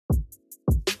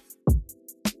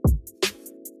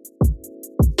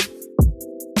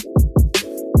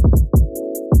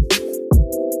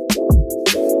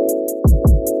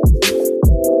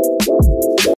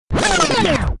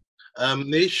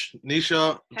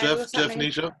Nisha, Hey, what's Jeff,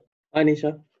 happening? Nisha. Hi,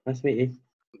 Nisha. Nice to meet you.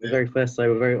 The Yeah. very first,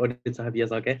 so we're very honoured to have you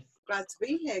as our guest. Glad to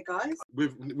be here, guys.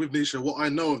 With Nisha, what I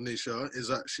know of Nisha is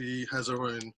that she has her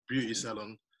own beauty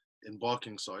salon in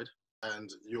Barkingside,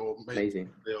 and your main Amazing.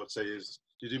 thing I would say is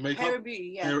you do makeup, Hair and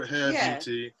beauty, yeah. hair Yeah.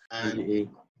 beauty, and Beauty,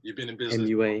 you've been in business.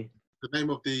 MUA. The name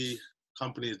of the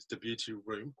company is The Beauty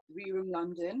Room. Beauty Room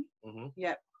London. Mm-hmm.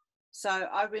 Yep. So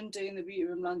I've been doing the Beauty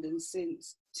Room London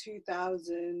since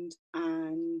 2000,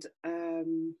 and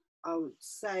I would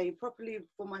say properly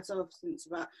for myself since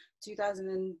about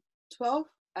 2012.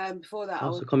 Before that, I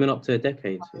was Also coming up to a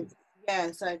decade.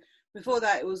 yeah. So before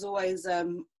that, it was always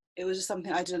it was just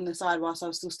something I did on the side whilst I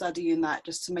was still studying that,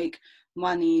 just to make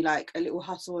money, like a little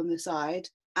hustle on the side.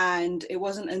 And it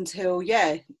wasn't until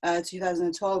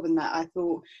 2012 and that I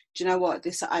thought, do you know what,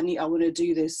 I want to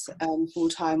do this full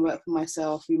time, work for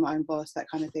myself, be my own boss, that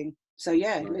kind of thing. So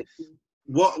yeah, Nice.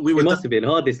 What we were It must have been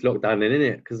hard this lockdown then,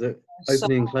 innit? Because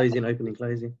opening, so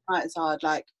closing. it's hard.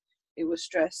 Like it was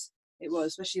stress. It was,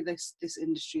 especially this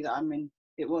industry that I'm in.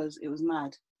 It was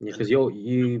mad. Yeah, because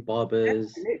you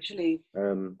barbers, Yeah, literally.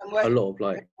 a lot of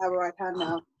like However I can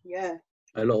now. Yeah.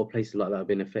 a lot of places like that have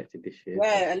been affected this year.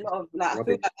 Yeah, a lot of like I feel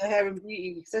Rubbish. like the hair and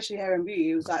beauty, especially hair and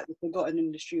beauty, it was like the forgotten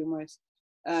industry almost.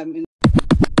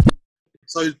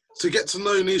 So to get to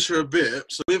know Nisha a bit,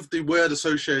 so with the word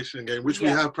association game, which we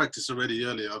have practiced already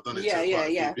earlier, I've done it.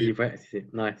 Yeah. You practiced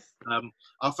it, nice.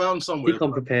 I found somewhere. She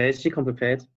come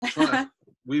prepared.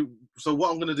 So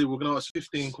what I'm going to do, we're going to ask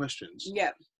 15 questions.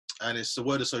 Yeah. And it's the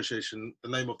word association, the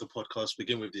name of the podcast,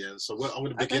 begin with the end. So I'm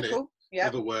going to begin it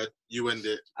with a word, you end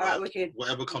it. All right, wicked.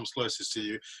 Whatever comes closest to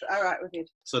you. All right, wicked.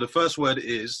 So the first word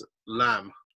is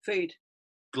lamb. Food.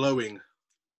 Glowing.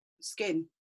 Skin.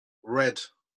 Red.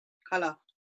 Colour.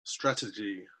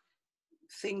 Strategy.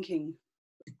 Thinking.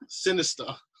 Sinister.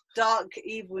 Dark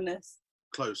evilness.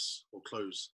 Close or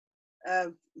close.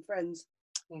 Friends.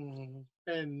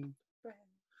 Pen.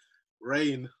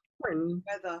 Rain.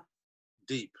 Weather.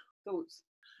 Deep. Thoughts.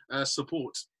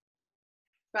 Support.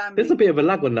 Family. There's a bit of a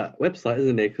lag on that website,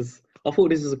 isn't there? Because I thought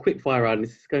this was a quick fire round.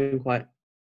 This is going quite.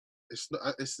 It's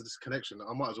this connection.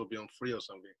 I might as well be on free or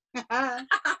something.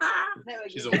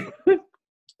 She's on.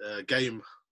 Game.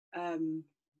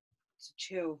 To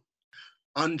chill.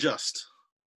 Unjust.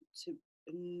 To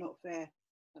not fair.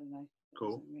 I don't know.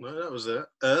 Cool. No, that was it.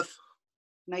 Earth.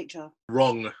 Nature.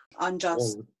 Wrong.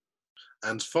 Unjust. Wrong.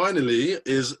 And finally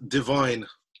is divine.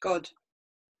 God.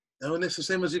 Oh, and it's the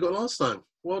same as you got last time.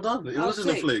 Well done. It wasn't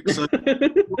a sick. fluke. So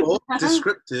you're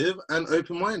descriptive and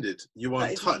open-minded. You are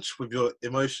in touch with your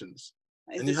emotions.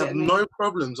 And you have no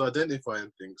problems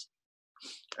identifying things.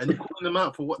 And you're calling them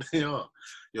out for what they are.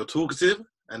 You're talkative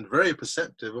and very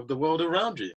perceptive of the world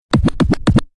around you.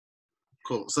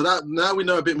 Cool. So that now we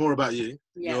know a bit more about you.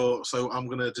 Yeah. So I'm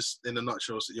going to just, in a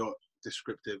nutshell, say you're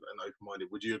descriptive and open-minded.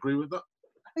 Would you agree with that?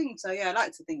 I think so, yeah. I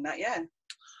like to think that, yeah.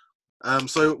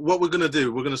 So what we're going to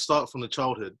do, we're going to start from the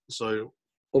childhood. So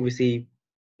obviously,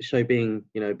 the show being,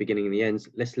 beginning and the ends,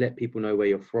 let's let people know where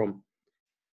you're from.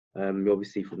 You're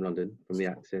obviously from London, from the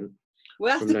accent.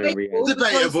 Well, that's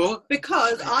debatable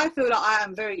because I feel like I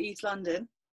am very East London,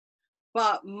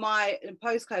 but my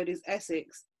postcode is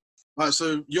Essex. Right,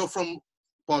 so you're from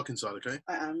Barkingside, okay?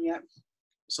 I am, yeah.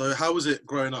 So how was it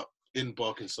growing up in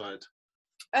Barkingside?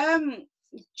 Do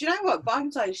you know what?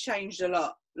 Barkingside has changed a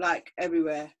lot, like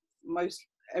everywhere, most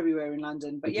everywhere in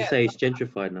London. But Would you say it's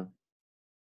gentrified now?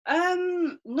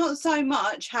 Not so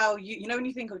much how you know when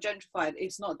you think of gentrified,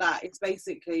 it's not that. It's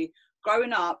basically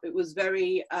growing up, it was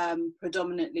very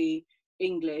predominantly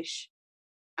English,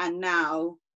 and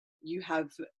now you have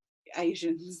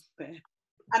Asians there.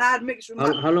 And I had mixed.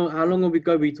 How long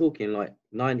ago are we talking? Like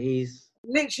 90s?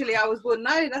 Literally, I was born.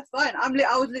 No, that's fine. I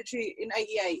was literally in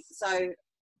 '88, so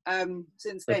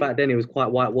since then. So back then it was quite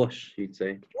whitewash, you'd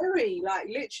say. Very, like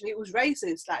literally, it was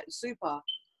racist, like super.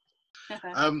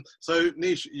 So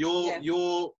Nish,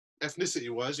 your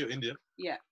ethnicity-wise, you're Indian.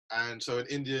 Yeah. And so an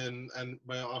Indian, and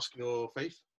may I ask your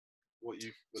faith? What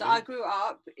you? So I grew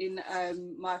up in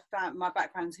my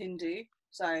background's Hindu,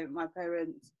 so my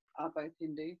parents are both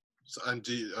Hindu. So, and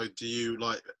do you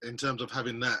like, in terms of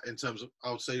having that,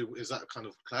 I would say, is that kind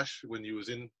of clash when you was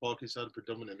in Barkingside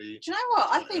predominantly? Do you know what?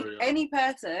 I think any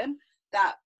person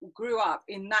that grew up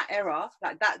in that era,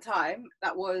 like that time,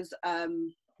 that was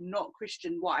not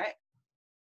Christian white,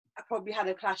 I probably had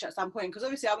a clash at some point, because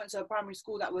obviously I went to a primary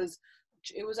school that was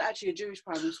actually a Jewish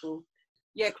primary school.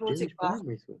 Yeah, Clwyd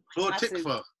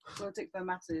Tikva.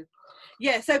 Massive.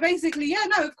 Yeah, so basically, yeah,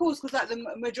 no, of course, because like the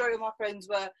majority of my friends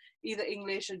were either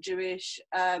English or Jewish.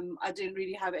 I didn't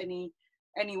really have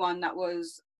anyone that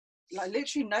was like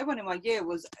literally no one in my year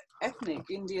was ethnic,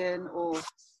 Indian, or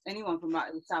anyone from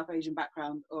like a South Asian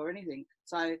background or anything.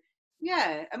 So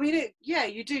yeah, I mean,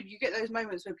 you get those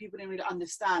moments where people didn't really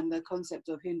understand the concept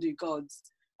of Hindu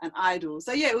gods and idols.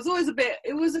 So yeah, it was a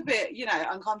bit, you know,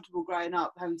 uncomfortable growing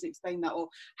up, having to explain that, or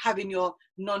having your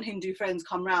non-Hindu friends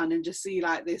come round and just see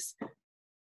like this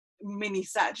mini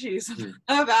statues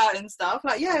about and stuff.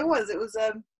 Like, yeah,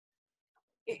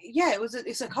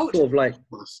 it's a culture. Sort of like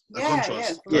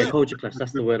contrast. Culture clash.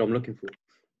 That's the word I'm looking for.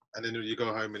 And then when you go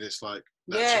home and it's like,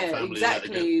 family,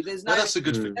 exactly. There's no. That's a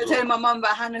good thing. I telling my mum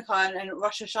about Hanukkah and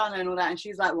Rosh Hashanah and all that, and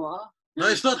she's like, "What?" No,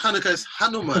 it's not Hanukkah. It's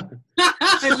Hanuman.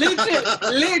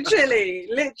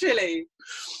 literally.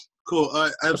 Cool.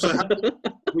 So how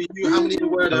many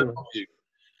were there of you?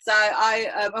 So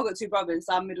I've got 2 brothers.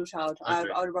 So I'm middle child. Okay. I have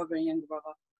an older brother and a younger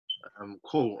brother.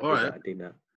 Cool. All right. I did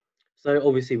that. So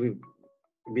obviously we've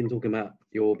been talking about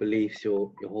your beliefs,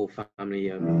 your whole family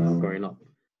growing up.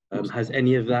 Has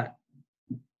any of that,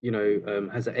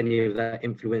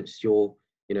 influenced your,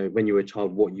 when you were a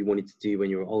child, what you wanted to do when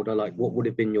you were older? Like, what would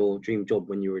have been your dream job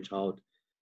when you were a child?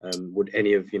 Would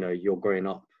any of, your growing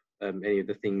up, any of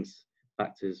the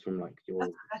factors from like your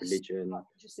religion? That's an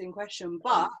interesting question,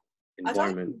 but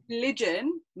environment.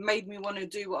 Religion made me want to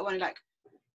do what I wanted. Like,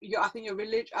 I think your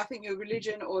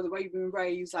religion or the way you've been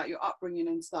raised, like your upbringing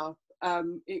and stuff,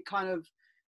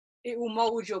 it will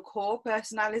mold your core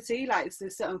personality. Like,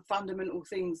 there's certain fundamental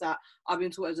things that I've been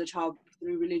taught as a child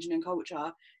through religion and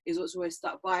culture is what's always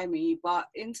stuck by me. But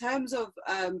in terms of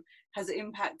has it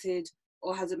impacted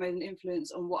or has it made an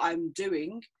influence on what I'm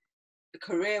doing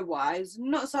career-wise?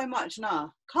 Not so much, nah.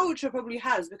 Culture probably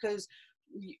has, because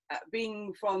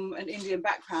being from an Indian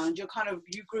background, you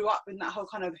grew up in that whole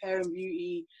kind of hair and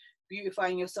beauty,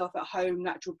 beautifying yourself at home,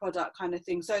 natural product kind of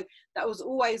thing. So that was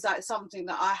always like something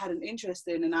that I had an interest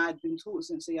in and I had been taught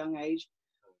since a young age.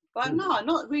 But no,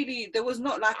 not really. There was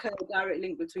not like a direct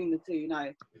link between the two,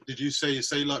 no. Did you say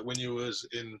like when you was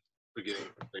in beginning,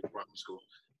 like primary school,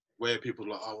 where people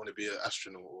were like, I want to be an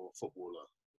astronaut or footballer?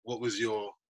 What was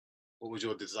your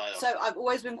desire? So I've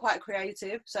always been quite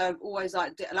creative. So I've always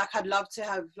I'd love to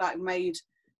have like made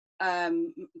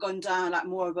gone down like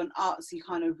more of an artsy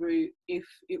kind of route if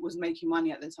it was making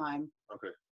money at the time.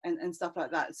 Okay. And stuff like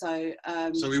that. So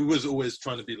so it was always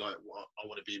trying to be like, well, I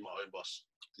want to be my own boss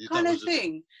kind of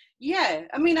thing. Yeah,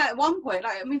 I mean, at one point,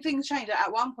 things changed.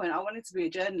 At one point I wanted to be a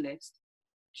journalist.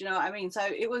 Do you know what I mean? So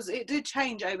it did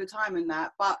change over time in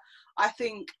that, but I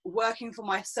think working for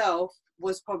myself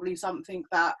was probably something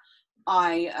that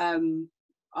it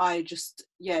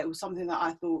was something that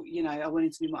I thought, I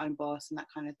wanted to be my own boss and that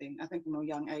kind of thing. I think from a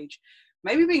young age,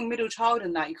 maybe being middle child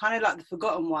and that, you kind of like the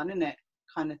forgotten one, isn't it?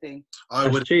 Kind of thing.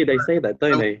 That's true. They say that,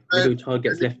 don't they? Middle child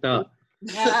gets left out.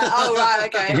 Oh,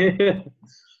 right, okay.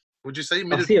 Would you say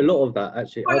I see a lot of that,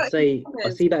 actually. I'd say I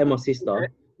see that in my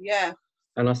sister. Yeah.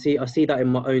 And I see that in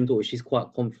my own daughter. She's quite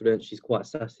confident. She's quite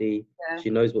sassy. Yeah. She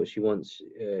knows what she wants.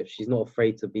 She's not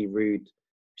afraid to be rude.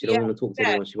 She doesn't want to talk to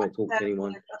anyone. She won't talk to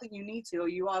anyone. I think you need to, or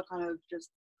you are kind of just.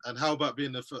 And how about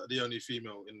being the only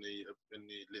female in the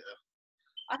litter?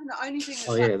 I think the only thing is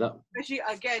especially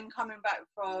again coming back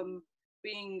from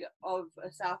being of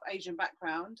a South Asian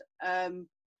background,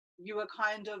 you were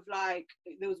kind of like,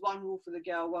 there was one rule for the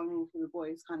girl, one rule for the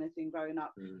boys kind of thing growing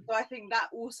up. So I think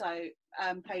that also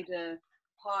played a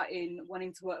part in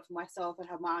wanting to work for myself and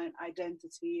have my own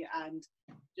identity and,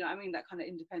 you know what I mean, that kind of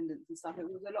independence and stuff. It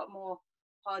was a lot more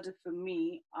harder for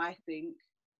me, I think,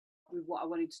 with what I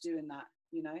wanted to do in that,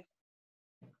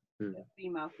 the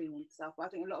female thing and stuff. But I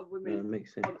think a lot of women from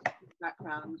ethnic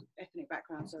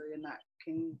background, and that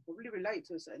can probably relate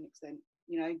to a certain extent.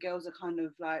 Girls are kind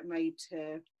of like made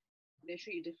to, they're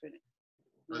treated different.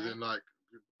 As in like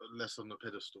less on the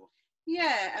pedestal.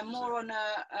 Yeah, and more on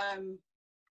a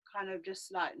kind of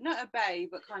just like, not a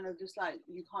babe, but kind of just like,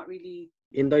 you can't really.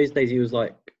 In those days, it was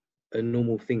like a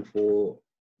normal thing for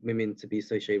women to be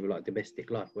associated with like domestic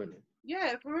life, weren't it?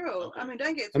 Yeah, for real. Okay. I mean,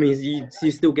 don't get. You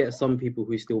still get some people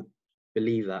who still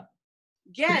believe that.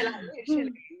 Yeah, like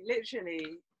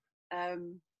literally.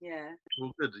 Yeah.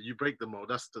 Well, good. You break the mold.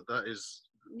 That is.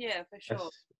 Yeah, for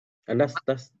sure.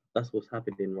 That's what's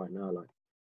happening right now. Like,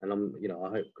 and I'm, I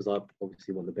hope, because I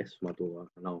obviously want the best for my daughter,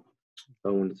 and I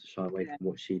don't want her to shy away from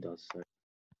what she does. So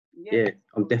yeah,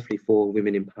 I'm definitely for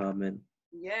women empowerment.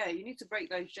 Yeah, you need to break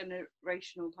those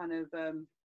generational kind of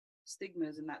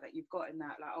stigmas and that you've got in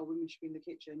that, like, oh, women should be in the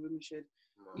kitchen, women should,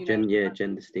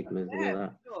 gender stigmas and all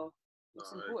that. Sure.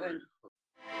 It's important.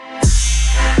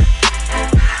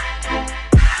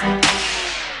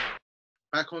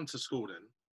 Back onto school then.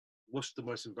 What's the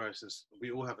most embarrassing?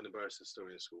 We all have an embarrassing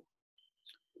story in school.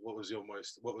 What was your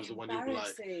most? What was the one you'd be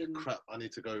like? Crap! I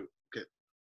need to go get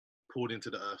pulled into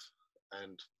the earth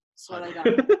and swallowed up.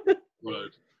 Do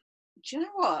you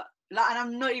know what? Like, and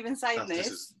I'm not even saying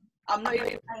this. I'm not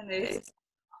even saying this.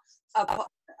 I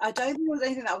don't think there was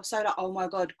anything that was so like, oh my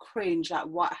god, cringe, like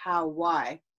what, how,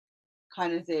 why,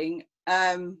 kind of thing.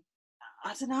 I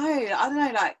don't know.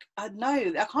 Like, I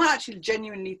can't actually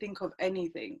genuinely think of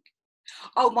anything.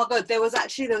 Oh my god, there was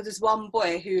this one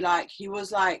boy who, like, he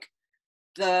was like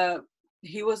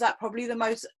probably the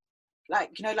most,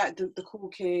 like, you know, like the cool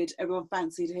kid, everyone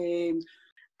fancied him,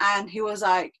 and he was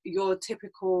like your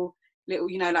typical little,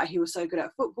 you know, like, he was so good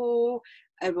at football,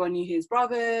 everyone knew his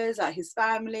brothers, like his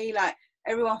family, like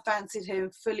everyone fancied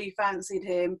him, fully fancied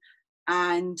him,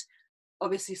 and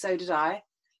obviously so did I.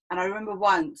 And I remember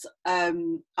once, I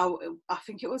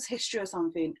think it was history or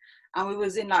something, and we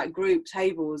was in like group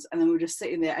tables, and then we were just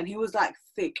sitting there, and he was like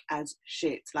thick as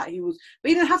shit. Like, but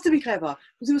he didn't have to be clever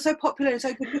because he was so popular and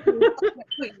so good.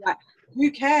 Like,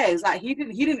 who cares? Like, he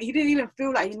didn't even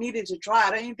feel like he needed to try.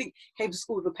 I don't even think he came to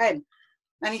school with a pen.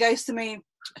 And he goes to me,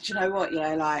 do you know what?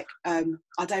 Yeah, like,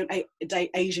 I don't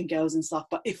date Asian girls and stuff,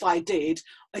 but if I did,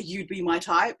 you'd be my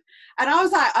type. And I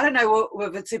was like, I don't know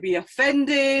whether to be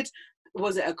offended.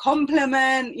 Was it a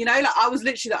compliment? You know, like, I was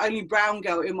literally the only brown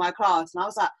girl in my class, and I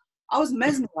was like, I was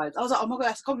mesmerized. I was like, oh my god,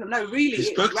 that's a compliment. No, really,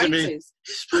 it's racist.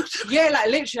 He spoke to me. Yeah, like,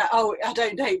 literally, like, oh, I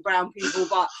don't date brown people,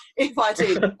 but if I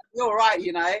did, you're right,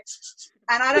 you know.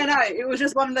 And I don't know, it was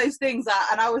just one of those things that,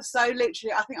 and I was so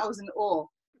literally, I think I was in awe.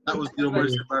 That was your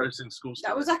most embarrassing school story.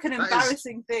 That was like an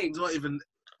embarrassing thing. It's not even.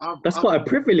 That's quite a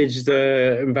privileged,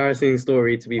 embarrassing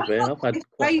story, to be fair. I've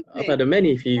had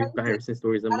many few embarrassing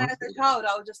stories. And as a child,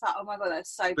 I was just like, oh my god,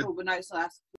 that's so cool. But no, so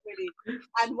that's really.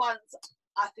 And once,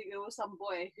 I think there was some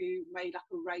boy who made like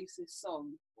a racist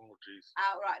song. Oh jeez.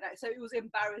 Outright, like, so it was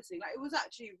embarrassing. Like, it was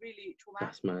actually really traumatic.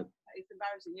 That's mad. It's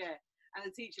embarrassing, yeah. And the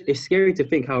teacher. It's scary to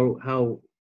think how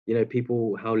you know,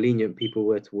 how lenient people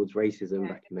were towards racism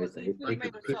back in those days.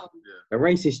 The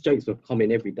racist jokes were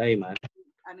coming every day, man.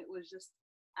 And it was just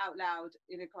out loud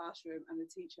in a classroom, and the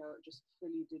teacher just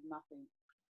fully did nothing.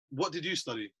 What did you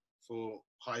study for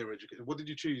higher education? What did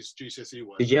you choose GCSE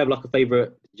wise? Did you have like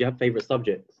Did you have favourite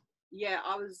subjects? Yeah,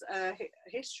 I was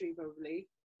history probably.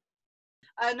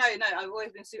 No, I've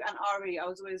always been and RE. I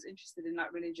was always interested in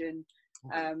like religion,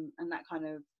 and that kind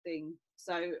of thing.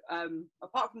 So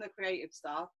apart from the creative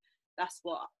stuff, that's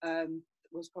what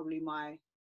was probably my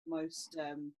most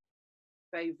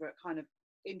favourite kind of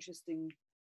interesting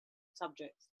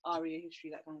subjects. RE,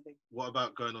 history, that kind of thing. What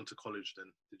about going on to college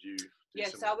then? Did you?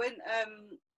 Yes, I went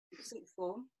sixth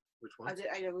form. Which one? I did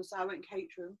A-levels, so I went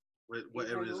Caterham. What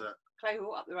area is that?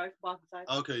 Clayhall, up the road from Barkingside.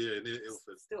 Okay, yeah, near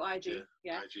Ilford. Still IG,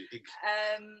 yeah. IG.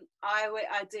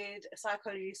 I did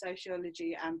psychology,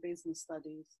 sociology, and business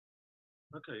studies.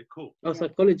 Okay, cool. Oh,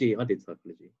 psychology. I did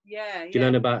psychology. Yeah. Do you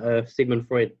learn about Sigmund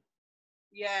Freud?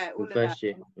 Yeah, all of first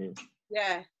that. Year.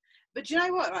 Yeah. But do you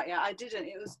know what? Right, yeah, I didn't.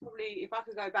 It was probably, if I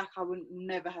could go back, I would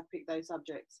never have picked those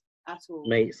subjects at all.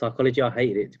 Mate, psychology, I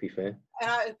hated it, to be fair. And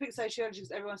I picked sociology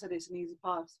because everyone said it's an easy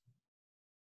pass.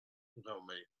 No,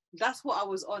 mate. That's what I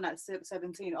was on at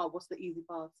 17. Oh, what's the easy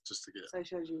path? Just to get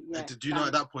sociology. Yeah. And did you know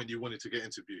at that point you wanted to get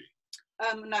into beauty?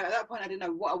 No, at that point I didn't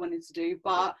know what I wanted to do,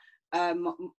 but I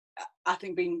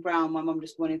think being brown, my mum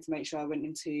just wanted to make sure I went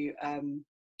into I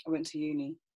went to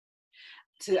uni.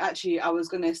 I was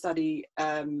going to study.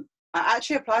 I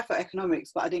actually applied for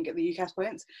economics, but I didn't get the UCAS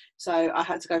points, so I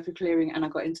had to go for clearing, and I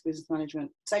got into business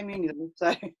management. Same uni,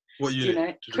 so. What uni? You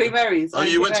know, Queen Mary's. Oh,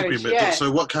 you went to Queen Mary's. Yeah.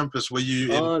 So what campus were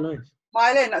you in? Oh, nice.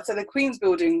 Mile End, so the Queen's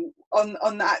building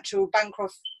on the actual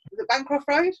Bancroft. Was it Bancroft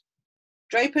Road?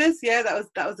 Drapers. Yeah,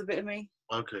 that was a bit of me.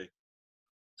 Okay.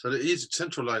 So the easy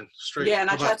central line straight. Yeah, and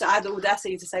I tried to add the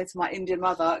audacity to say to my Indian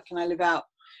mother, "Can I live out?"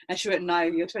 And she went, "No,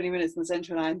 you're 20 minutes on the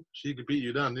central line." She could beat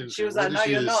you down, didn't she? She was like, "No,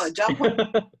 you're not. Jump on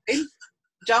the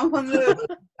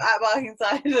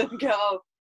Barkingside and get off."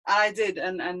 And I did,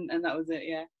 and that was it.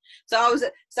 Yeah. So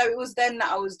it was then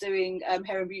that I was doing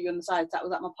hair and beauty on the side. So that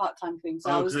was like my part-time thing.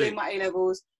 So I was doing my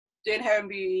A-levels, doing hair and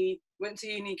beauty, went to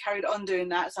uni, carried on doing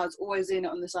that. So I was always doing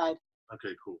it on the side.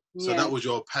 Okay, cool. So that was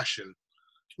your passion.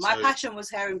 My passion was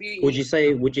hair and beauty. Would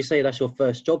you say that's your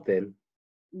first job then?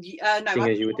 No,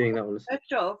 you were doing that on the first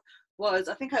job was,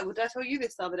 I think did I tell you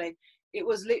this the other day? It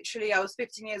was literally, I was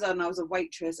 15 years old and I was a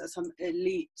waitress at some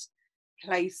elite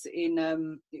place in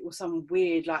it was some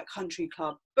weird like country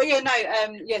club. But yeah, no,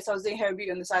 yes, I was doing hair and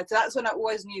beauty on the side. So that's when I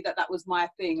always knew that was my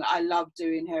thing. Like, I loved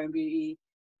doing hair and beauty.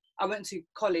 I went to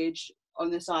college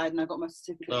on the side and I got my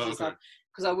certificates and stuff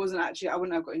because I wouldn't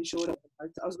have got insured.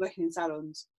 I was working in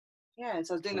salons. Yeah,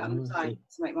 so I was doing that on the side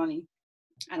to make money.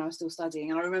 and I was still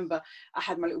studying. And I remember I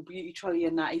had my little beauty trolley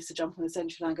and that. I used to jump on the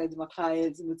central line, go to my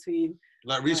clients in between.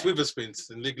 Like Reese Witherspoon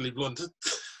in Legally Blonde.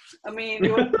 I mean,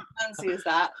 it wasn't as fancy as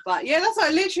that, but yeah, that's what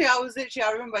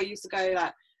I remember I used to go,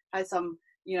 like, had some,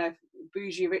 you know,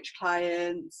 bougie rich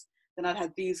clients. Then I'd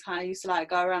had these kind. I used to like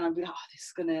go around and be like,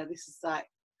 oh, this is like.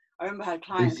 I remember I had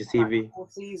clients for like 4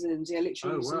 seasons. Yeah,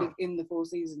 literally used to live in the 4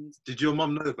 seasons. Did your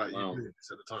mum know about you doing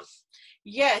this at the time?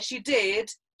 Yeah, she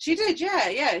did. She did.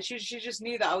 Yeah. She just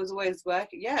knew that I was always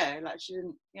working. Yeah, like she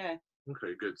didn't. Yeah.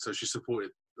 Okay, good. So she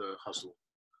supported the hustle.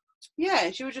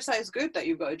 Yeah, she would just say it's good that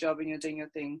you've got a job and you're doing your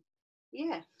thing.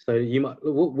 Yeah. So you might.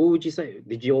 What would you say?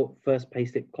 Did your first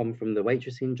payslip come from the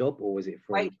waitressing job, or was it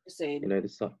from waitressing? You know, the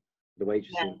stuff. The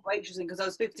waitressing. Yeah, waitressing, because I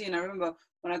was 15. I remember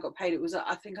when I got paid, it was,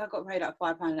 I think I got paid at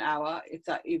 £5 an hour, if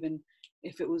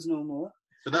it was normal.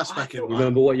 But that's back in. Do you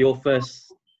remember what your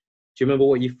first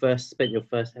spent your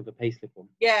first ever payslip on?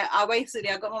 Yeah, I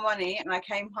got my money and I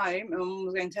came home and my mum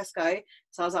was going to Tesco,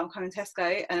 so I was like, I'm coming to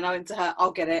Tesco, and then I went to her,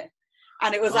 I'll get it.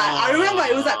 And it was like, I remember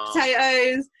it was like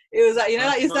potatoes. It was like, you know,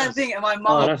 like your same thing. And my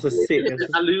mum. Oh, that's a sick.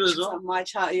 Alu as well. My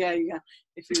child, yeah.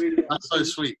 If you really. That's so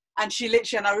sweet. And she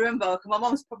literally, and I remember, because my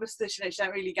mum's probably she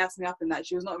don't really gas me up in that.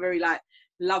 She was not very like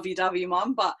lovey-dovey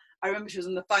mum, but I remember she was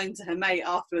on the phone to her mate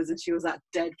afterwards, and she was like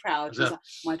dead proud. She was like,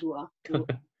 my daughter.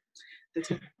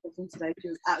 The from today, she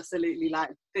was absolutely like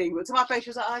thing. But to my face,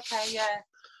 she was like, okay, yeah.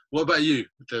 What about you?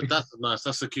 That's nice.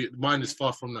 That's a cute. Mine is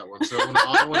far from that one. So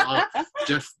I want to ask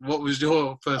Jeff, what was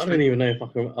your first? I don't even know if I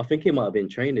can. I think it might have been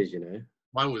trainers. You know.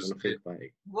 Mine was.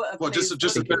 What just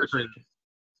a pair of trainers?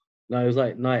 No, it was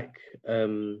like Nike.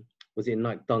 Was it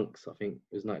Nike Dunks? I think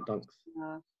it was Nike Dunks.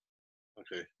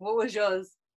 Okay. What was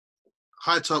yours?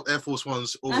 High top Air Force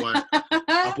Ones, all white.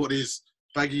 I bought these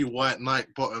baggy white Nike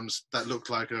bottoms that looked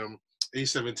like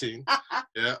E17.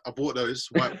 Yeah, I bought those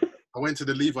white. I went to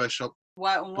the Levi shop.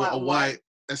 Bought a white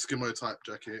Eskimo type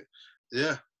jacket.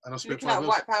 Yeah, and I spent like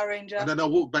white Power Ranger. And then I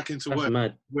walked back into work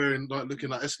mad. wearing looking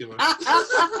like Eskimo.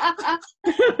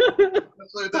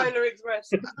 Polar Express.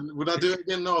 And would I do it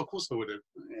again? No, of course I wouldn't.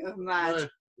 Mad.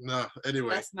 No,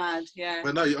 anyway. That's mad, yeah.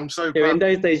 But no, I'm so proud. Yeah, in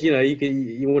those days, you know,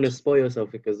 you want to spoil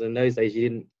yourself, because in those days you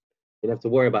didn't have to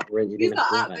worry about rent. You didn't have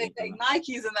to worry about anything.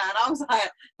 Nikes and that, and I was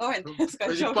like, I went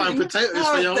Tesco shopping. Buying potatoes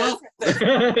for your mum?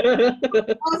 I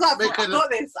was like,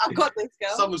 I've got this,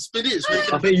 girl. Some spinach.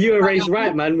 I think you were raised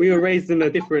right, man. We were raised in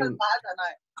a different. I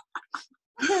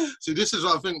don't know. See, this is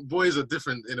what I think. Boys are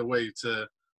different in a way to.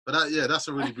 But that's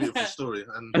a really beautiful story.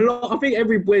 And I think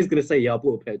every boy is gonna say, "Yeah, I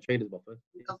bought a pair of trainers my first."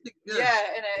 I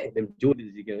think, them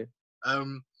Jordans, you go.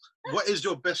 What is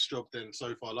your best job then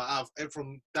so far? Like,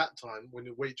 from that time when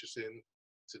you're waitressing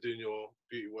to doing your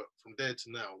beauty work, from there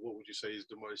to now, what would you say is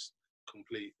the most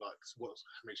complete? Like, what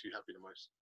makes you happy the most?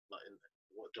 Like,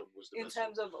 what job was the best? In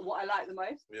terms of what I like the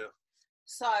most? Yeah.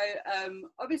 So,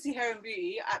 obviously, hair and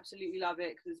beauty, I absolutely love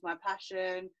it because it's my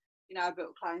passion. You know, I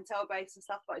built clientele base and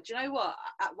stuff. But do you know what?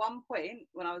 At one point,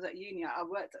 when I was at uni, I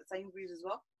worked at Sainsbury's as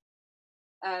well.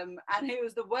 And it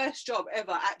was the worst job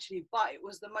ever, actually. But it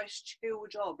was the most chill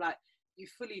job. Like, you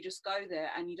fully just go there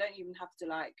and you don't even have to,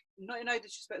 like, no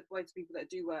disrespectful way to people that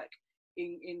do work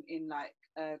in like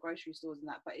grocery stores and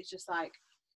that. But it's just like,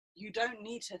 you don't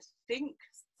need to think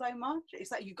so much.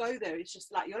 It's like you go there. It's just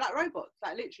like, you're like robots.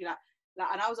 Like, literally,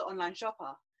 like, and I was an online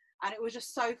shopper. And it was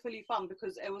just so fully fun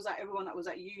because it was like everyone that was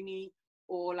at uni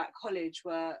or like college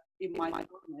were in my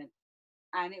department.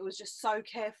 And it was just so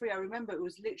carefree. I remember it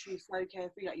was literally so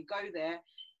carefree. Like, you go there,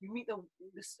 you meet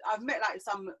I've met like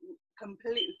some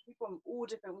complete people from all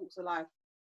different walks of life.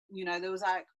 You know, there was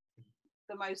like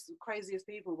the most craziest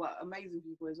people, but amazing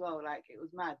people as well. Like, it was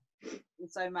mad. It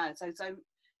was so mad. So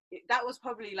that was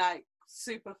probably like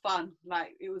super fun.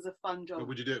 Like, it was a fun job. But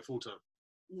would you do it full time?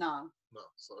 No. No,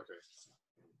 so okay.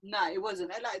 No, it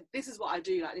wasn't. Like, this is what I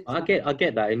do. Like, I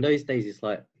get that. In those days, it's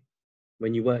like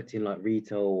when you worked in like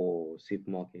retail or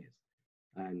supermarkets,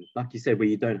 and like you said, where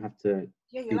you don't have to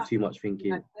do too much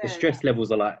thinking. Like, the stress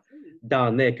levels are like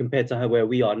down there compared to where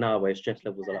we are now, where stress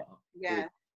levels are like like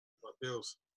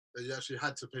bills. You actually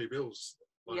had to pay bills.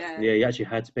 Yeah, you actually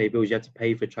had to pay bills. You had to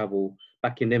pay for travel.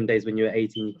 Back in them days, when you were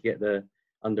 18, you could get the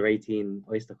under 18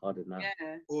 Oyster card and that.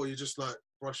 Yeah. Or you just like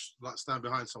stand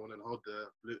behind someone and hold the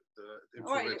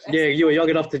right. Yeah, you were young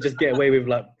enough to just get away with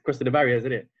like crossing the barriers,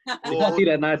 isn't it? You can't do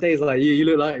that nowadays. Like you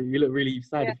look really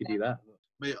sad if you do that.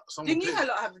 Mate, didn't you have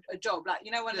a job? Like,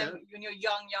 you know, when you're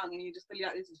young and you just feel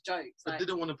like this is jokes. I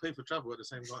didn't want to pay for travel at the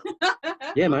same time.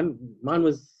 Yeah, man. Mine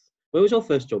was. Where was your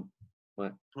first job?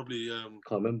 Like, probably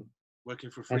can't remember. Working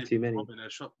for free too many. in a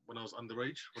shop when I was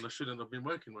underage, when I shouldn't have been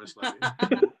working most likely.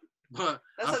 But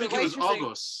That's I think it was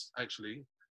Argos, actually.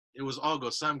 it was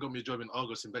Argos. Sam got me a job in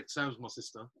Argos in Beckton. Sam's my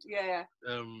sister. Yeah.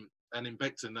 And in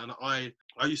Beckton, and I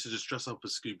used to just dress up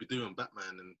as Scooby-Doo and Batman,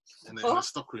 and then in the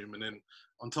stockroom, and then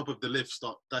on top of the lift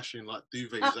start dashing like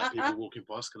duvets at people walking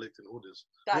past collecting orders.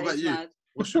 What about you? Mad.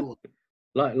 What's your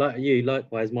like you,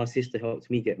 likewise, my sister helped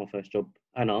me get my first job,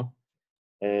 Anna,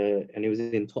 and it was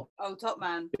in Top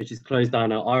Man, which is closed down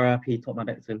now. RIP Top Man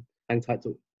Beckton. Hang tight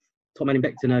to Top Man in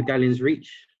Beckton, Galleon's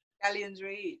Reach.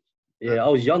 Yeah, I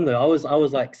was young though. I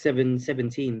was like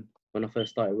 17 when I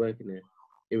first started working there.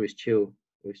 It was chill.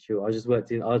 I was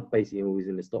basically always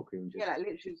in the stockroom. Yeah, like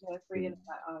literally carefree and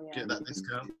like, oh yeah. Get that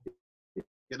discount.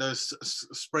 Get those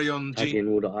spray on jeans. Tagging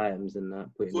all the items and that.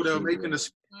 Before they were making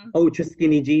ultra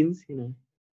skinny jeans, you know.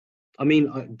 I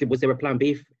mean, was there a plan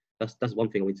B? That's one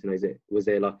thing I want to know. Was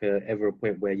there like ever a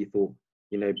point where you thought,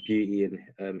 you know, beauty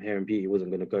and hair and beauty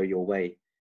wasn't going to go your way?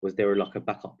 Was there like a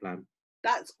backup plan?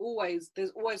 There's always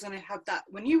going to have that.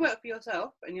 When you work for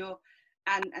yourself and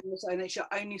it's your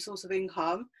only source of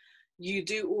income, you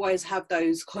do always have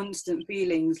those constant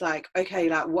feelings like, okay,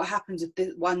 like what happens if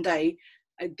this one day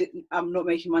I'm not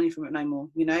making money from it no more,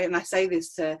 you know? And I say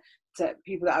this to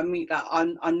people that I meet that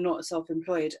are not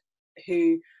self-employed,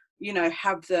 who, you know,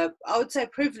 have the, I would say,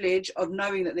 privilege of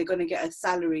knowing that they're going to get a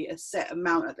salary, a set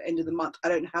amount at the end of the month. I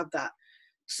don't have that.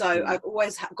 So I've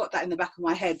always got that in the back of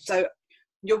my head. So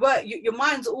your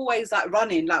mind's always like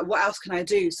running, like what else can I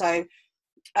do? So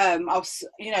I'll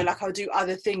do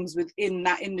other things within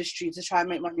that industry to try and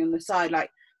make money on the side. Like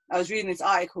I was reading this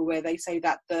article where they say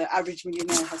that the average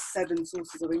millionaire has 7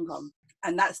 sources of income,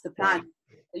 and that's the plan.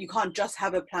 You can't just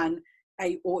have a plan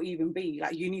A or even B.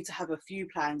 Like you need to have a few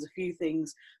plans, a few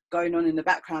things going on in the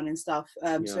background and stuff.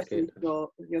 Especially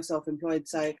if you're self-employed.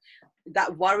 So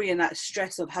that worry and that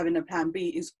stress of having a plan B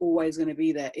is always going to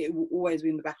be there. It will always be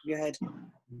in the back of your head.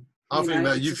 I think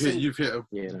that you've hit a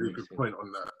really good point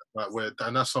on that. Like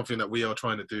and that's something that we are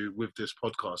trying to do with this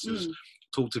podcast is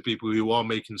talk to people who are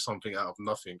making something out of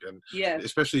nothing. And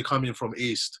especially coming from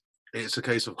East, it's a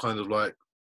case of kind of like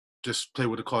just play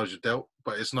with the cards you're dealt.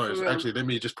 But it's actually, let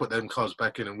me just put them cards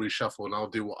back in and reshuffle, and I'll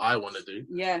do what I want to do.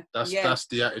 That's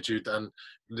the attitude. And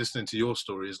listening to your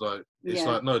story is like, it's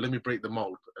like, no, let me break the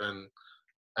mold and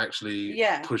actually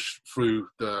push through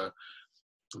the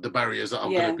barriers that are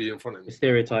going to be in front of me. The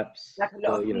stereotypes. Like a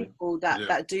lot of people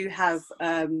that do have,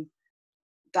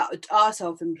 that are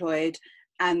self-employed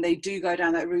and they do go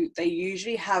down that route, they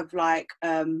usually have like,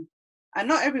 and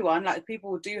not everyone, like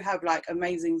people do have like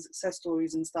amazing success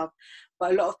stories and stuff,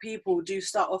 but a lot of people do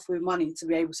start off with money to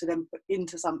be able to then put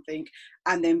into something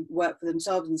and then work for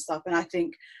themselves and stuff. And I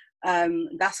think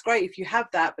that's great if you have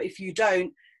that, but if you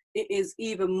don't, it is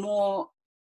even more,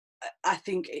 I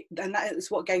think, and that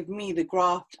is what gave me the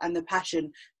graft and the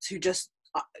passion to just,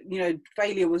 you know,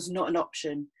 failure was not an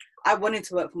option. I wanted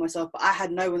to work for myself, but I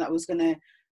had no one that was going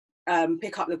to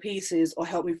pick up the pieces or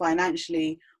help me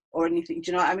financially or anything.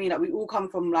 Do you know what I mean? Like we all come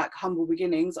from like humble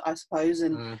beginnings, I suppose,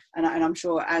 and I'm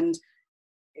sure. And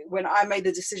when I made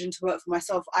the decision to work for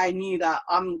myself, I knew that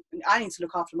I need to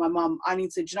look after my mum. I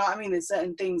need to, do you know what I mean? There's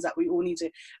certain things that we all need to,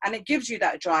 and it gives you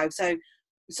that drive.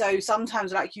 So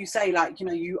sometimes, like you say, like, you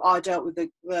know, you are dealt with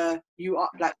you are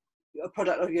like a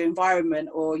product of your environment,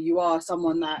 or you are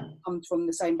someone that comes from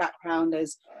the same background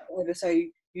as whatever. So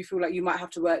you feel like you might have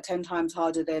to work 10 times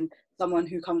harder than someone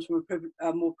who comes from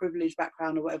a more privileged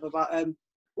background or whatever. But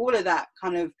all of that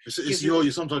kind of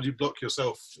you sometimes you block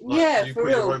yourself. Like, you for put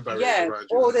real. Your own barriers around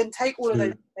you. Or then take all of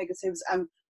those negatives and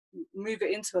move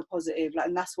it into a positive. Like,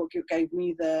 and that's what gave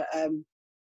me the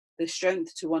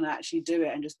strength to want to actually do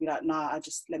it and just be like, nah,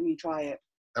 let me try it.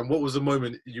 And what was the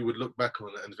moment you would look back on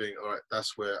it and think, all right,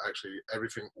 that's where actually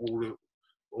everything,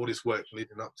 all this work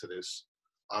leading up to this,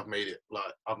 I've made it,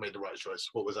 like, I've made the right choice?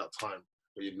 What was that time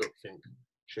where you think,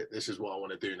 shit, this is what I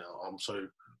want to do now?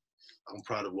 I'm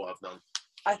proud of what I've done.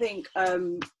 I think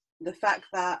the fact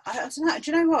that, I don't know,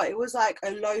 do you know what? It was like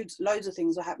loads of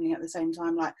things were happening at the same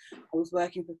time. Like, I was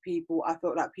working for people. I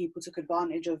felt like people took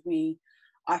advantage of me.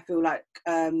 I feel like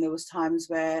there was times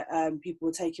where people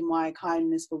were taking my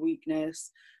kindness for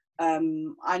weakness. I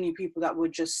knew people that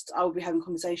I would be having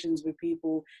conversations with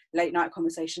people, late night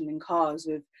conversations in cars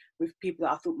with people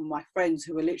that I thought were my friends,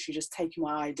 who were literally just taking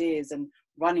my ideas and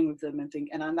running with them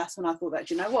and that's when I thought that,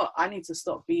 you know what, I need to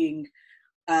stop being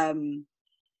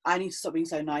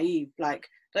so naive. Like,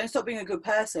 don't stop being a good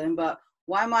person, but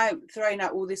why am I throwing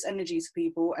out all this energy to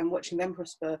people and watching them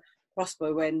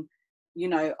prosper when, you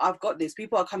know, I've got this.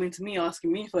 People are coming to me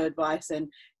asking me for advice and,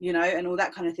 you know, and all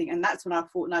that kind of thing. And that's when I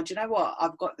thought, now, do you know what?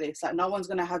 I've got this. Like, no one's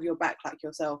going to have your back like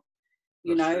yourself,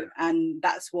 you know, and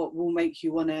that's what will make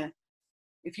you want to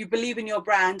if you believe in your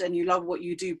brand and you love what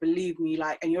you do, believe me,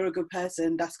 like, and you're a good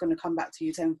person, that's going to come back to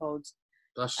you tenfold.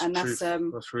 That's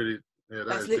really, yeah,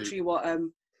 that's literally deep. What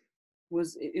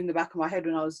was in the back of my head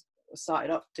when I was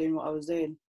started up doing what I was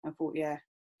doing. I thought, yeah.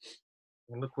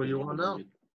 And look where you are now.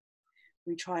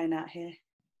 We're trying out here.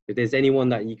 If there's anyone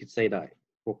that you could say that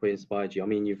proper inspired you, I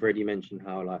mean, you've already mentioned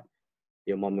how like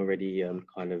your mum already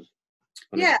kind of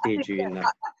steered you in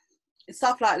that.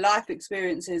 Stuff like life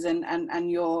experiences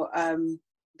and your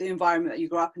the environment that you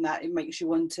grew up in, that it makes you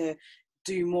want to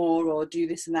do more or do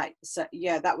this and that. So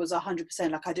yeah, that was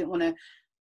 100%. Like, I didn't want to,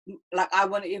 like, I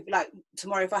want, if like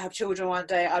tomorrow if I have children one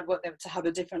day, I'd want them to have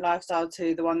a different lifestyle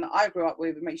to the one that I grew up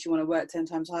with. It makes you want to work 10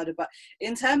 times harder. But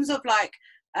in terms of like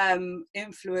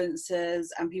influencers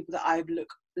and people that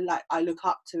I look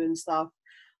up to and stuff,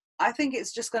 I think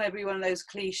it's just going to be one of those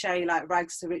cliche like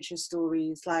rags to riches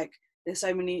stories. Like, there's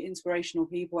so many inspirational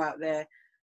people out there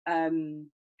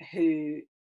who,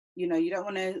 you know, you don't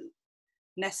want to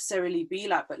necessarily be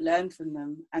like, but learn from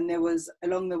them. And there was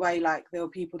along the way, like, there were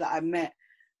people that I met,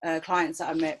 clients that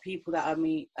I met, people that I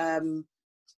meet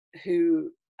who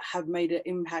have made an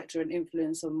impact or an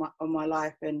influence on my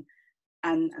life, and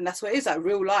that's what it is. Like,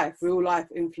 real life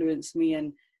influenced me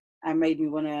and made me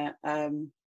want to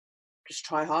just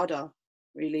try harder.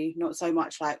 Really, not so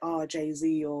much like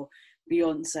Jay-Z or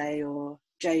Beyonce or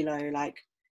J-Lo, like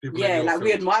people, yeah, like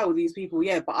we admire all these people,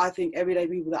 yeah, but I think everyday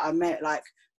people that I met, like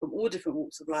from all different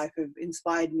walks of life, have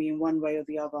inspired me in one way or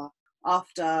the other.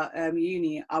 After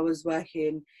uni, I was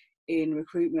working in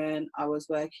recruitment, I was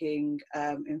working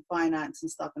in finance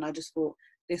and stuff, and I just thought,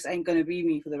 this ain't gonna be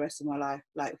me for the rest of my life.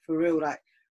 Like, for real, like,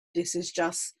 this is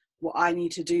just what I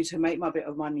need to do to make my bit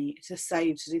of money, to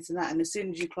save, to this and that. And as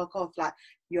soon as you clock off, like,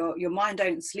 your mind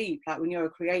don't sleep. Like, when you're a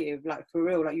creative, like, for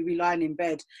real, like, you'll be lying in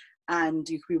bed and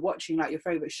you could be watching like your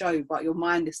favorite show, but your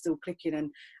mind is still clicking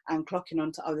and clocking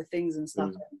onto other things and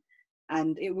stuff.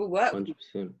 And it will work 100%.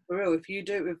 For real. If you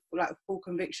do it with like full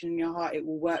conviction in your heart, it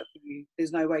will work for you.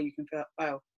 There's no way you can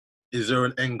fail. Is there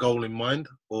an end goal in mind,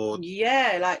 or?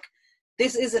 Yeah, like,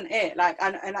 this isn't it. Like,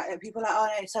 and people are like, oh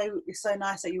no, it's so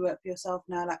nice that you work for yourself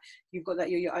now. Like, you've got that,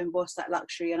 you're your own boss, that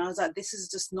luxury. And I was like, this is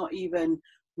just not even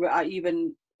where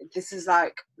this is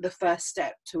like the first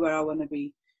step to where I want to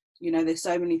be. You know, there's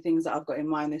so many things that I've got in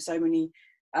mind. There's so many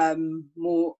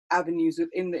more avenues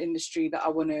within the industry that I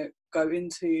want to go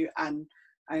into and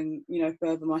you know,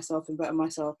 further myself and better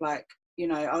myself. Like, you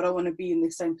know, I don't want to be in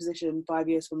the same position 5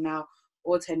 years from now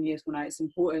or 10 years from now. It's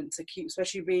important to keep,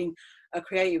 especially being a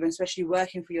creative and especially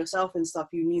working for yourself and stuff,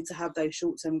 you need to have those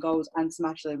short-term goals and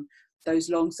smash them, those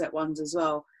long set ones as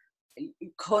well.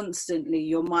 Constantly,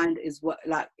 your mind is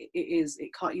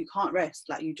you can't rest.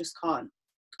 Like, you just can't.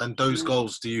 And those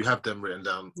goals, do you have them written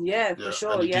down? Yeah, for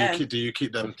sure. Yeah. Do you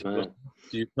keep them? Do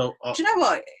you know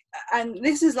what? And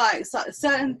this is like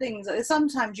certain things.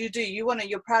 Sometimes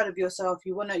you're proud of yourself.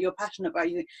 You're passionate about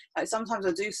you. Like, sometimes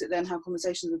I do sit there and have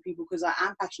conversations with people because I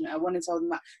am passionate. I want to tell them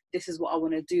that this is what I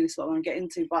want to do. This is what I want to get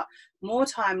into. But more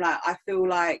time, like, I feel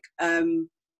like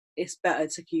it's better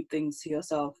to keep things to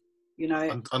yourself. You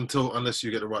know, unless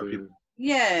you get the right people.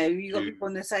 Yeah, you got people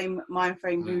in the same mind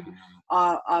frame who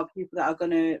are people that are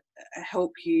going to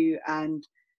help you and,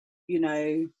 you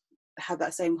know, have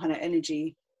that same kind of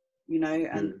energy, you know,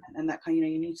 and that kind, you know,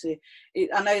 you need to,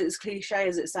 I know it's cliche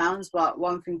as it sounds, but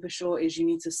one thing for sure is you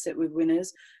need to sit with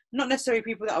winners, not necessarily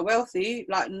people that are wealthy,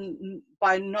 like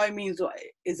by no means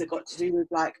is it got to do with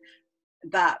like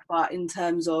that, but in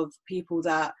terms of people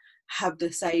that have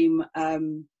the same,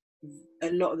 a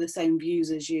lot of the same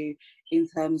views as you in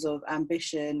terms of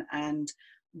ambition and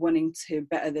wanting to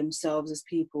better themselves as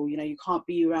people. You know, you can't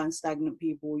be around stagnant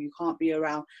people. You can't be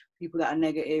around people that are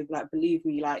negative. Like, believe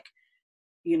me, like,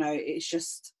 you know, it's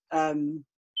just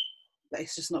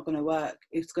not going to work.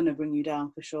 It's going to bring you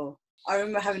down for sure. I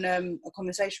remember having a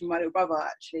conversation with my little brother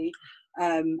actually,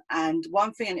 and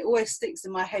one thing, and it always sticks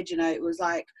in my head, you know, it was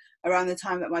like around the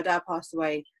time that my dad passed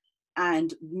away,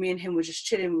 and me and him were just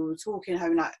chilling, we were talking,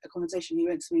 having like a conversation. He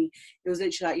went to me, he was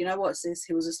literally like, you know what, sis?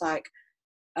 He was just like,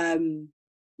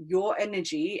 your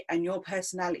energy and your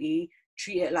personality,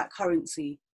 treat it like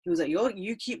currency. He was like,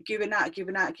 you keep giving out,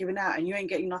 and you ain't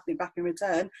getting nothing back in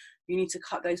return. You need to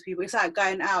cut those people. It's like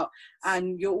going out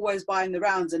and you're always buying the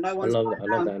rounds and no one's I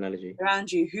love that analogy.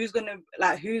 Around you. Who's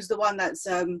the one that's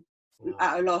at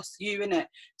a loss? You, innit?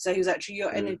 So he was like, treat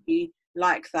your energy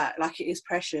like that, like it is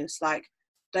precious. Like,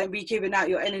 don't be giving out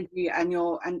your energy and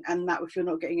that if you're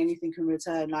not getting anything in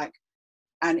return. Like,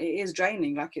 and it is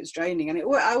draining. Like, it's draining. And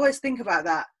I always think about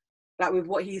that, like with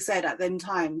what he said at them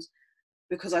times.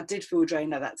 because I did feel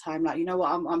drained at that time. Like, you know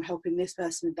what, I'm helping this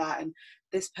person with that and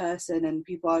this person, and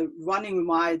people are running with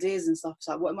my ideas and stuff.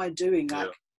 So like, what am I doing?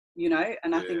 Like, you know,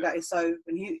 and I think that is so,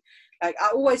 when you, like, I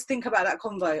always think about that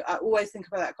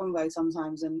convo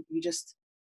sometimes, and you just,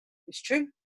 it's true.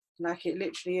 Like, it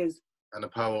literally is. And the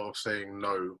power of saying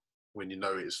no when you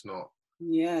know it's not.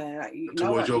 Yeah. Like,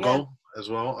 towards your goal as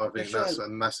well. I think that's a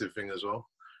massive thing as well.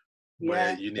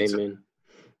 Where you need to,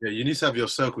 you need to have your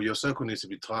circle. Your circle needs to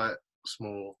be tight,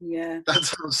 small. Yeah. That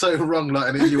sounds so wrong,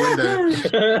 like an innuendo.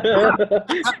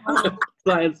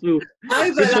 Tight and small.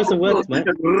 Good choice of words, man.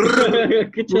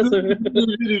 Good choice of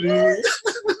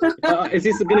is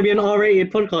this going to be an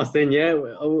R-rated podcast then, yeah?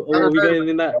 Or are we going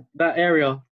in that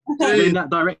area? In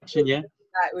that direction, yeah?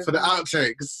 For the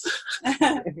outtakes.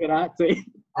 For the outtakes.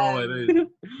 Oh my days.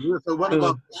 So one of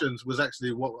our questions was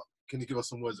actually, what can you give us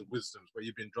some words of wisdom? Where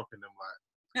you've been dropping them like.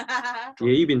 Yeah,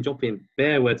 you've been dropping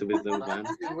bare words of wisdom, man.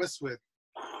 Westwood.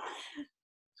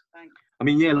 I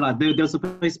mean, yeah, like there's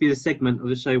supposed to be a segment of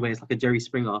the show where it's like a Jerry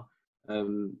Springer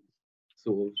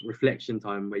sort of reflection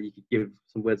time where you could give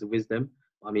some words of wisdom.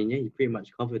 I mean, yeah, you pretty much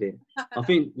covered it. I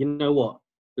think, you know what?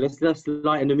 Let's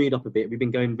lighten the mood up a bit. We've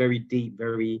been going very deep,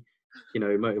 very, you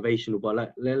know, motivational. But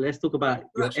like, let's talk about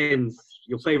your ends,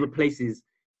 your favorite places.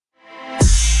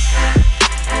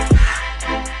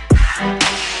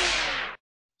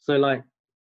 So, like,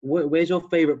 where's your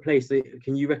favorite place?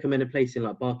 Can you recommend a place in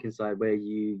like Barkingside where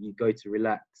you go to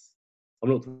relax? I'm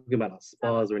not talking about like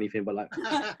spas or anything, but like,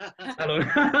 salon.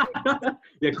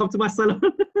 Yeah, come to my salon.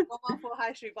 114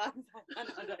 High Street,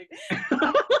 Barkingside.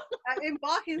 In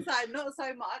Barkingside, not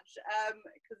so much,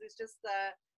 because it's just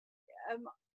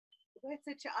where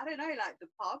to I don't know, like the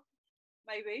pub,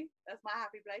 maybe. That's my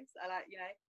happy place. I like, you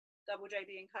know, double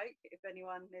JD and Coke. If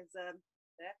anyone is there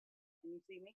and you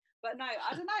see me. But no,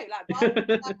 I don't know, like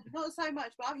Barkingside, not so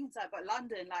much Barkingside, but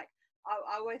London. Like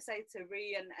I always say to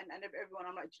Ree and everyone,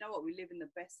 I'm like, do you know what? We live in the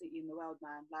best city in the world,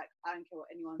 man. Like, I don't care what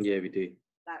anyone says. Yeah, we do.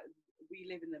 Like, we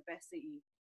live in the best city.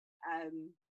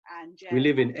 And yeah, we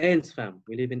live in ends, fam.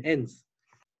 We live in ends.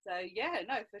 So yeah,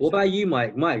 no. What about you,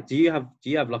 Mike? Mike, do you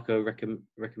have like a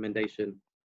recommendation?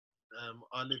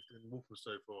 I lived in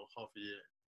Walthamstow for half a year,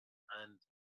 and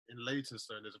in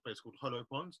Leytonstone there's a place called Hollow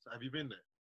Ponds. Have you been there?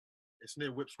 It's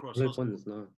near Whips Cross. Hollow Ponds,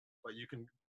 no. But you can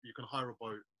hire a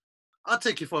boat. I'll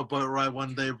take you for a boat ride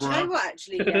one day, bro. Do you know what,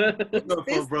 actually? Yeah.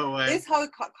 This whole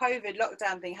COVID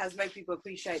lockdown thing has made people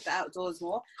appreciate the outdoors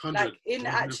more. 100, like in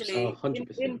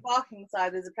 100%. in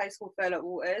Barkingside, there's a place called Fairlock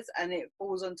Waters, and it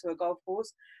falls onto a golf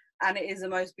course, and it is the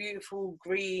most beautiful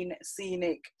green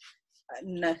scenicness.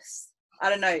 I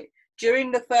don't know.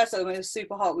 During the first time when it was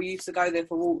super hot, we used to go there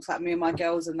for walks, like me and my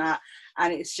girls and that,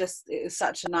 and it was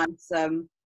such a nice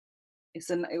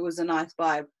it was a nice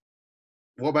vibe.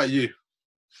 What about you?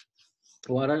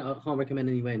 Well, I can't recommend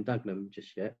anywhere in Dagenham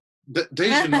just yet.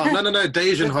 Dagenham, no,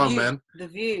 Dagenham, man. The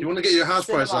view. You want to get your house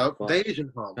price up?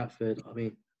 Dagenham. Stratford, I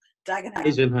mean. Dagenham.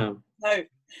 Dagenham. No,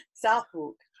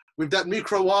 Southwark. With that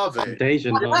microwave.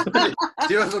 Dagenham.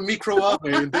 Do you have a microwave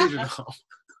in Dagenham?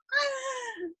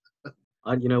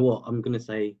 You know what? I'm gonna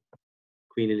say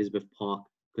Queen Elizabeth Park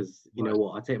because you know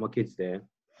what? I take my kids there,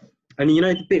 and you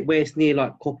know the bit where it's near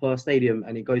like Copper Stadium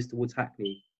and it goes towards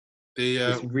Hackney.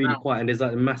 It's really quiet, and there's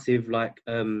like a massive like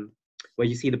where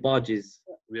you see the barges.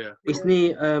 Yeah. It's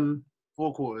near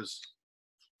Four Quarters.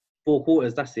 Four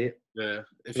Quarters. That's it. Yeah.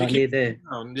 If like you near there.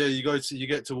 Yeah, you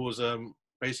get towards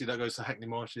basically that goes to Hackney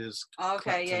Marshes.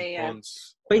 Okay. Clapton Yeah.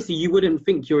 Ponds. Basically, you wouldn't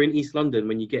think you're in East London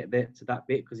when you get there to that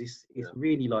bit because it's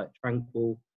really like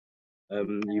tranquil.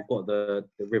 You've got the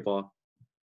river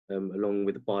along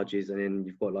with the barges, and then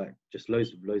you've got like just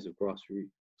loads of grass.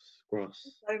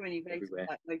 So many places, everywhere.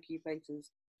 Like low-key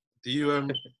places. Do you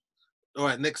all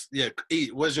right, next,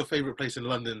 eat. Where's your favourite place in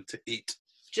London to eat?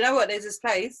 Do you know what? There's this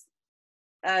place.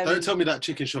 Don't tell me that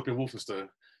chicken shop in Walthamstow.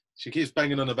 She keeps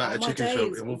banging on about a chicken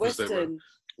shop in Walthamstow.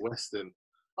 Western.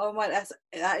 Oh my,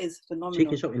 that is phenomenal.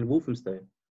 Chicken shop in Walthamstow.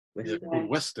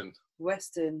 Western.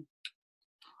 Western.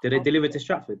 Did they deliver to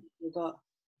Stratford? We got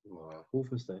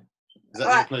Walthamstow. Is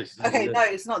that your place? Okay, no,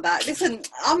 it's not that. Listen,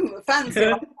 I'm fancy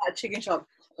about that chicken shop.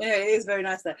 Yeah, it is very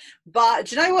nice there. But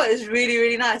do you know what is really,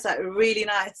 really nice? Like really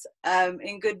nice.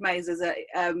 In Goodmayes, there's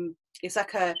it's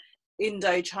like a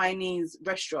Indo-Chinese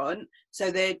restaurant. So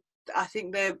I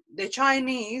think they're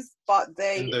Chinese, but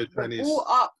they're brought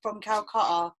up from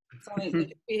Calcutta. Something they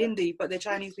speak Hindi, but they're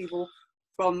Chinese people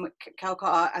from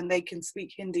Calcutta, and they can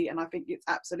speak Hindi. And I think it's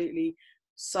absolutely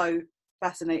so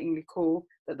fascinatingly cool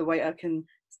that the waiter can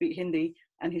speak Hindi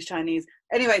and he's Chinese.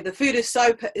 Anyway, the food is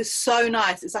so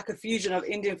nice. It's like a fusion of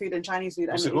Indian food and Chinese food,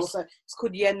 and it's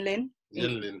called Yenlin.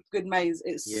 Yenlin. Goodmayes.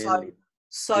 It's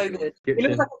So good. It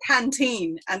looks like a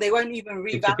canteen, and they won't even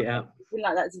revamp it out. It's been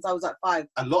like that since I was like 5.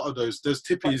 A lot of there's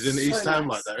tippies in So East Ham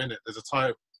nice. like that, isn't it? There's a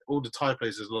Thai, all the Thai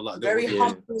places look like Very little-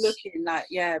 humble looking, like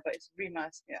but it's really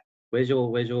nice. Yeah. Where's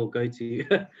your go-to?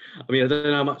 I mean, I don't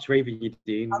know how much raving you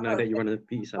do now that you run a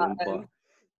beauty salon, but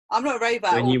I'm not a raver.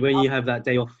 when you have that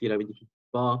day off, you know, when you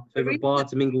favorite bar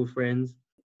to mingle with friends.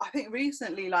 I think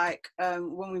recently, like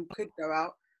when we could go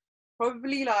out,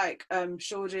 probably like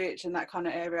Shoreditch and that kind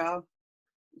of area,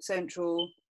 Central,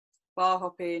 bar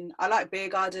hopping. I like beer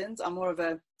gardens. I'm more of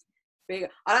a beer.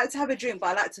 I like to have a drink,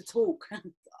 but I like to talk.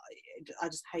 I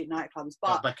just hate nightclubs.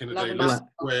 But back in the day,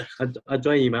 where I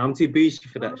join you, man. I'm too bougie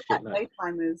for that shit. Like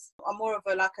daytimers. I'm more of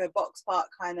a box park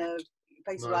kind of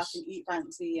place where I can eat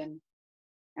fancy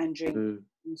and drink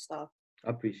and stuff.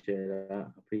 I appreciate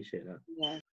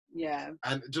that. Yeah.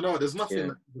 And do you know what? There's nothing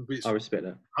that beats I respect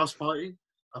that. house party.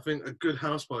 I think a good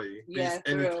house party beats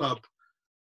any real. club.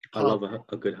 I love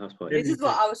a good house party. This is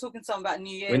what I was talking to someone about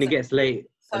New Year's. When it gets late,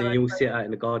 and then you all sit out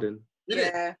in the garden.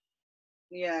 Yeah.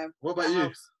 What about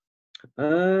you?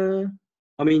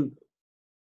 I mean,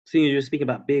 seeing as you're speaking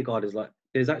about beer gardens, like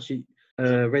there's actually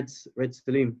Red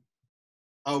Saloon.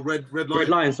 Oh, Red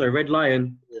Lion. Red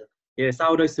Lion. Yeah,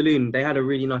 Sourdough Saloon. They had a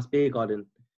really nice beer garden.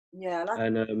 Yeah, I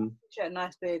like a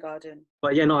nice beer garden.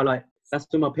 But yeah, no, like that's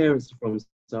where my parents are from,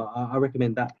 so I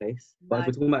recommend that place. But if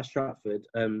we're talking about Stratford,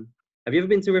 have you ever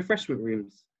been to Refreshment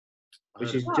Rooms,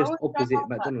 which is just opposite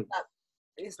McDonald's?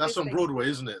 That's on Broadway,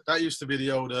 isn't it? That used to be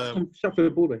the old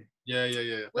Stratford Broadway. Yeah.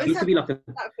 It used to be like a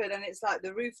Stratford, and it's like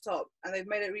the rooftop, and they've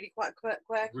made it really quite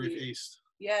quirky. Roof East.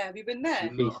 Yeah, have you been there?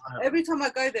 No, Every time I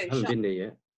go there, I haven't been there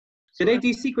yet. So they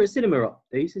do Secret Cinema up.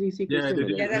 They used to do Secret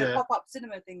Cinema. They had a pop-up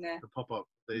cinema thing there. The pop-up.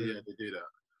 They do that.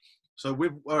 So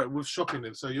with shopping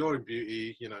then, so you're in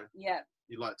beauty, you know. Yeah.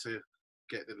 You like to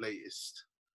get the latest.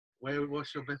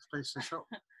 What's your best place to shop?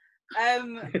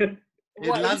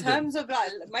 In terms of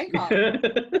like makeup?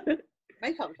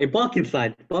 Makeup. In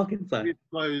Barkingside.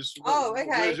 Clothes. Oh,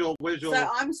 okay. Where's your? So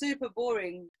I'm super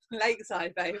boring.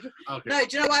 Lakeside, babe. Okay. No,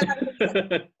 do you know why?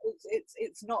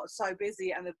 It's not so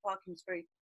busy and the parking's free.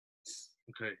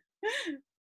 Okay.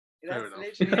 That's Fair enough.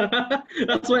 literally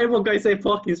That's why everyone goes say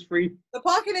parking's free. The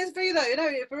parking is free though, you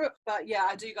know, for real. But yeah,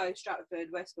 I do go to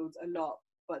Stratford, Westfields a lot,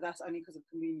 but that's only because of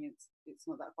convenience. It's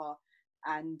not that far.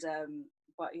 And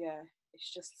but yeah,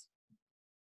 it's just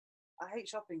I hate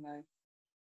shopping though.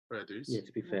 Fair dues. Yeah,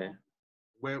 to be fair.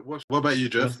 What about you,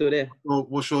 Jeff? I'm still there.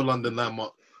 What's your London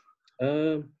landmark?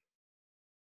 I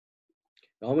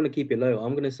want to keep it low.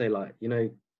 I'm gonna say like, you know,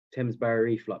 Thames Barrier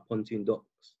Reef, like Pontoon Docks.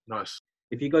 Nice.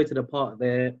 If you go to the park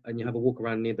there and you have a walk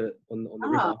around near the on the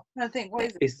river, I think what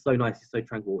is it? It's so nice. It's so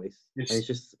tranquil. And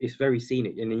it's very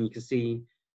scenic. And then you can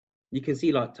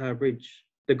see like Tower Bridge.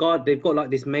 They've got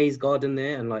like this maze garden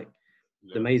there, and like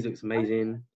the maze looks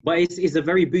amazing. But it's a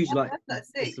very bougie, like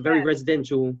it's very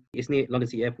residential. It's near London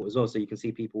City Airport as well, so you can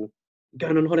see people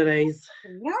going on holidays.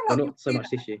 But not so much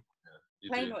this year.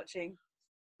 Plane watching.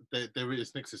 There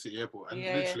is next to City Airport, and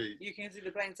literally you can see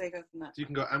the plane take off from that. You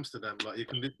can go to Amsterdam, like you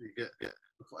can literally get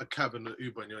a cab and an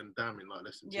Uber, and you're in Dam in like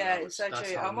less than 2 hours. It's so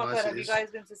true. Oh my god, have you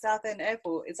guys been to Southend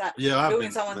Airport? It's like built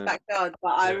in someone's backyard,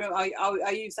 but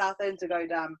I use Southend to go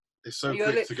down. It's so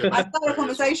quick to get. I started a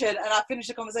conversation and I finished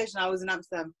the conversation. I was in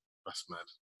Amsterdam. That's mad.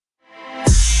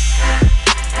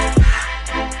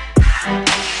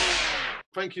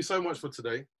 Thank you so much for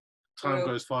today. Time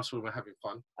goes fast when we're having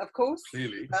fun. Of course.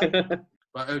 Clearly.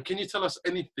 But can you tell us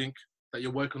anything that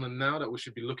you're working on now that we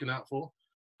should be looking out for?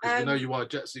 Because we know you are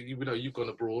jet, so we know you've gone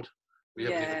abroad. We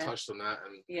haven't even touched on that.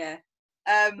 And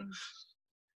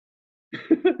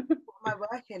what am I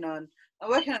working on? I'm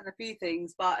working on a few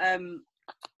things, but I'm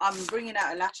bringing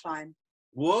out a lash line.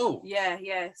 Whoa.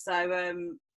 Yeah. So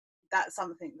that's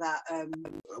something that.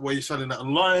 Were you selling that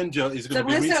online? Is it going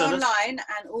to be retailers? online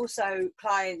And also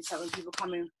clients that when people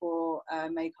come in for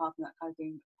makeup and that kind of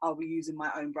thing, I'll be using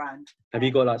my own brand. Have you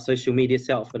got like social media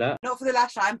set up for that? Not for the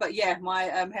lash line, but yeah, my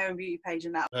hair and beauty page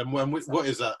and that. What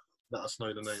is that? Let us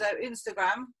know the name. So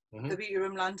Instagram, The Beauty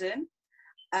Room London,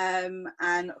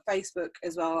 and Facebook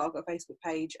as well. I've got a Facebook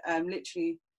page.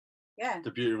 Literally,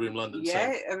 The Beauty Room London.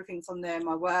 Yeah, everything's on there.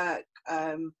 My work,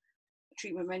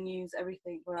 treatment menus,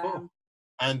 everything. Cool.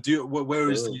 And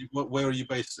where are you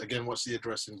based again? What's the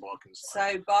address in Barkingside?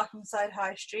 So Barkingside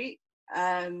High Street.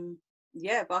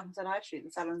 Barkingside High Street.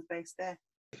 The salon's based there.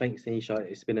 Thanks, Nisha.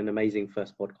 It's been an amazing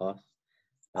first podcast.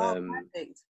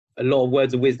 Perfect. A lot of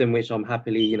words of wisdom, which I'm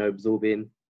happily, absorbing.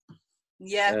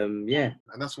 Yeah. And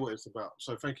that's what it's about.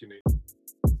 So thank you,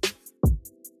 Nisha.